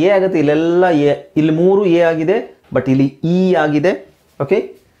ಕಡೆ ಎ ಆಗುತ್ತೆ, ಇಲ್ಲೆಲ್ಲ ಎ. ಇಲ್ಲಿ 3 ಎ ಆಗಿದೆ, ಬಟ್ ಇಲ್ಲಿ ಇ ಆಗಿದೆ. ಓಕೆ,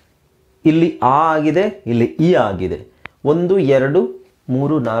 ಇಲ್ಲಿ ಆ ಆಗಿದೆ, ಇಲ್ಲಿ ಇ ಆಗಿದೆ. 1 2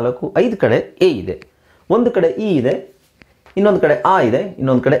 3 4 5 ಕಡೆ ಎ ಇದೆ, ಒಂದು ಕಡೆ ಇ ಇದೆ, ಇನ್ನೊಂದು ಕಡೆ ಆ ಇದೆ,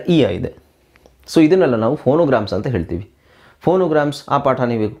 ಇನ್ನೊಂದು ಕಡೆ ಇ ಇದೆ. ಸೊ ಇದನ್ನೆಲ್ಲ ನಾವು ಫೋನೋಗ್ರಾಮ್ಸ್ ಅಂತ ಹೇಳ್ತೀವಿ. ಫೋನೋಗ್ರಾಮ್ಸ್ ಆ ಪಾಠ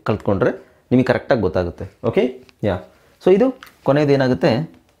ನೀವು ಕಲ್ತ್ಕೊಂಡ್ರೆ ನಿಮಗೆ ಕರೆಕ್ಟಾಗಿ ಗೊತ್ತಾಗುತ್ತೆ. ಓಕೆ, ಯಾ. ಸೊ ಇದು ಕೊನೆಯದು ಏನಾಗುತ್ತೆ?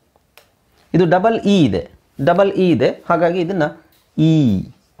 ಇದು ಡಬಲ್ ಇ ಇದೆ, ಡಬಲ್ ಇ ಇದೆ, ಹಾಗಾಗಿ ಇದನ್ನು ಇ,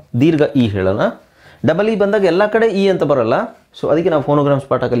 ದೀರ್ಘ ಇ ಹೇಳೋಣ. ಡಬಲ್ ಇ ಬಂದಾಗ ಎಲ್ಲ ಕಡೆ ಇ ಅಂತ ಬರೋಲ್ಲ. ಸೊ ಅದಕ್ಕೆ ನಾವು ಫೋನೋಗ್ರಾಮ್ಸ್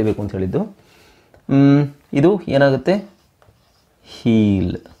ಪಾಠ ಕಲಿಬೇಕು ಅಂತ ಹೇಳಿದ್ದು. ಇದು ಏನಾಗುತ್ತೆ?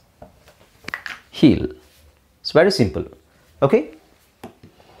 Heal, heal. It's very simple. Okay,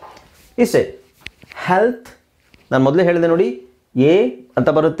 ಇಷ್ಟೇ. ಹೆಲ್ತ್ ನಾನು ಮೊದಲೇ ಹೇಳಿದೆ ನೋಡಿ, ಎ ಅಂತ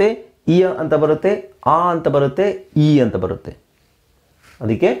ಬರುತ್ತೆ, ಇ ಅಂತ ಬರುತ್ತೆ, ಆ ಅಂತ ಬರುತ್ತೆ, ಇ ಅಂತ ಬರುತ್ತೆ.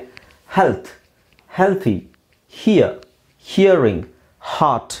 ಅದಕ್ಕೆ health, healthy, here, hearing,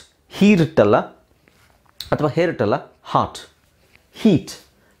 heart, here ಇಟ್ಟಲ್ಲ ಅಥವಾ hair ಇಟ್ಟಲ್ಲ, heart, heat,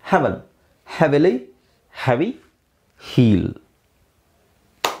 haven, heavily, heavy, heal.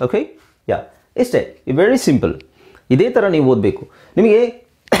 Okay, ಯಾ, ಇಷ್ಟೇ, ವೆರಿ ಸಿಂಪಲ್. ಇದೇ ಥರ ನೀವು ಓದಬೇಕು. ನಿಮಗೆ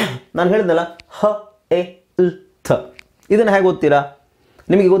ನಾನು ಹೇಳಿದ್ನಲ್ಲ ಹ ಎ ಲ್ ಥ, ಇದನ್ನು ಹೇಗೆ ಓದ್ತೀರಾ?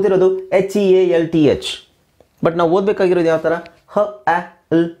 ನಿಮಗೆ ಗೊತ್ತಿರೋದು HEALTH, ಬಟ್ ನಾವು ಓದಬೇಕಾಗಿರೋದು ಯಾವ ಥರ? ಹ ಎ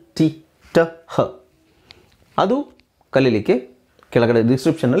ಲ್ ಟಿ ಟ ಹ. ಅದು ಕಲೀಲಿಕ್ಕೆ ಕೆಳಗಡೆ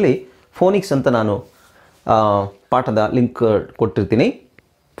ಡಿಸ್ಕ್ರಿಪ್ಷನ್ನಲ್ಲಿ ಫೋನಿಕ್ಸ್ ಅಂತ ನಾನು ಪಾಠದ ಲಿಂಕ್ ಕೊಟ್ಟಿರ್ತೀನಿ.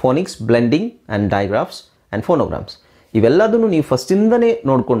 Phonics, blending and ಡೈಗ್ರಾಫ್ಸ್ and phonograms, ಇವೆಲ್ಲದನ್ನು ನೀವು ಫಸ್ಟಿಂದನೇ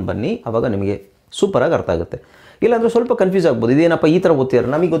ನೋಡ್ಕೊಂಡು ಬನ್ನಿ, ಆವಾಗ ನಿಮಗೆ ಸೂಪರಾಗಿ ಅರ್ಥ ಆಗುತ್ತೆ. ಇಲ್ಲಾಂದರೆ ಸ್ವಲ್ಪ ಕನ್ಫ್ಯೂಸ್ ಆಗ್ಬೋದು, ಇದೇನಪ್ಪ ಈ ಥರ ಓದ್ತಿದ್ದಾರೆ,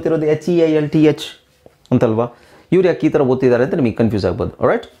 ನಮಗೆ ಗೊತ್ತಿರೋದು HEALTH ಅಂತಲ್ವಾ, ಇವ್ರು ಯಾಕೆ ಈ ಥರ ಓದ್ತಿದ್ದಾರೆ ಅಂತ ನಿಮಗೆ ಕನ್ಫ್ಯೂಸ್ ಆಗ್ಬೋದು.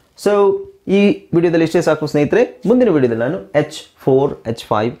 ರೈಟ್, ಸೊ ಈ ವಿಡಿಯೋದಲ್ಲಿ ಇಷ್ಟೇ ಸಾಕು ಸ್ನೇಹಿತರೆ. ಮುಂದಿನ ವಿಡಿಯೋದಲ್ಲಿ ನಾನು H4,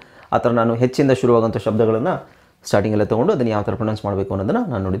 H5 ಆ ಥರ ನಾನು ಹೆಚ್ಚಿಂದ ಶುರುವಾಗುವಂಥ ಶಬ್ದಗಳನ್ನು ಸ್ಟಾರ್ಟಿಂಗಲ್ಲೇ ತೊಗೊಂಡು ಅದನ್ನು ಯಾವ ಥರ ಪ್ರೊನೌನ್ಸ್ ಮಾಡಬೇಕು ಅನ್ನೋದನ್ನು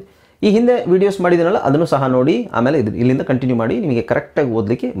ನಾನು ನೋಡಿದ್ದೆ. ಈ ಹಿಂದೆ ವೀಡಿಯೋಸ್ ಮಾಡಿದ್ದೀನಲ್ಲ ಅದನ್ನು ಸಹ ನೋಡಿ, ಆಮೇಲೆ ಇಲ್ಲಿಂದ ಕಂಟಿನ್ಯೂ ಮಾಡಿ, ನಿಮಗೆ ಕರೆಕ್ಟಾಗಿ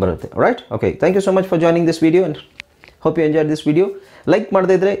ಓದಲಿಕ್ಕೆ ಬರುತ್ತೆ. Right, okay, thank you so much for joining this video and hope you enjoy this video. Like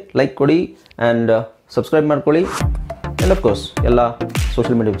ಮಾಡದೇ ಇದ್ದರೆ ಲೈಕ್ ಕೊಡಿ ಆ್ಯಂಡ್ ಸಬ್ಸ್ಕ್ರೈಬ್ ಮಾಡ್ಕೊಳ್ಳಿ. ಆ್ಯಂಡ್ ಅಫ್ಕೋರ್ಸ್ ಎಲ್ಲ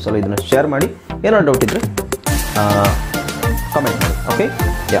ಸೋಷಿಯಲ್ ಮೀಡಿಯಾಸಲ್ಲಿ ಇದನ್ನು ಶೇರ್ ಮಾಡಿ. ಏನಾದ್ರು ಡೌಟ್ ಇದ್ದರೆ ಕಮೆಂಟ್ ಮಾಡಿ. Okay,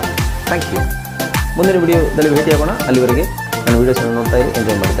 yeah, thank you. ಮುಂದಿನ ವಿಡಿಯೋದಲ್ಲಿ ಭೇಟಿಯಾಗೋಣ. ಅಲ್ಲಿವರೆಗೆ ನನ್ನ ವೀಡಿಯೋಸನ್ನು ನೋಡ್ತಾ ಇರಿ,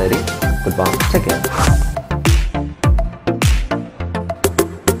 ಎಂಜಾಯ್ ಮಾಡ್ತಾ ಇರಿ. Good bye, take care.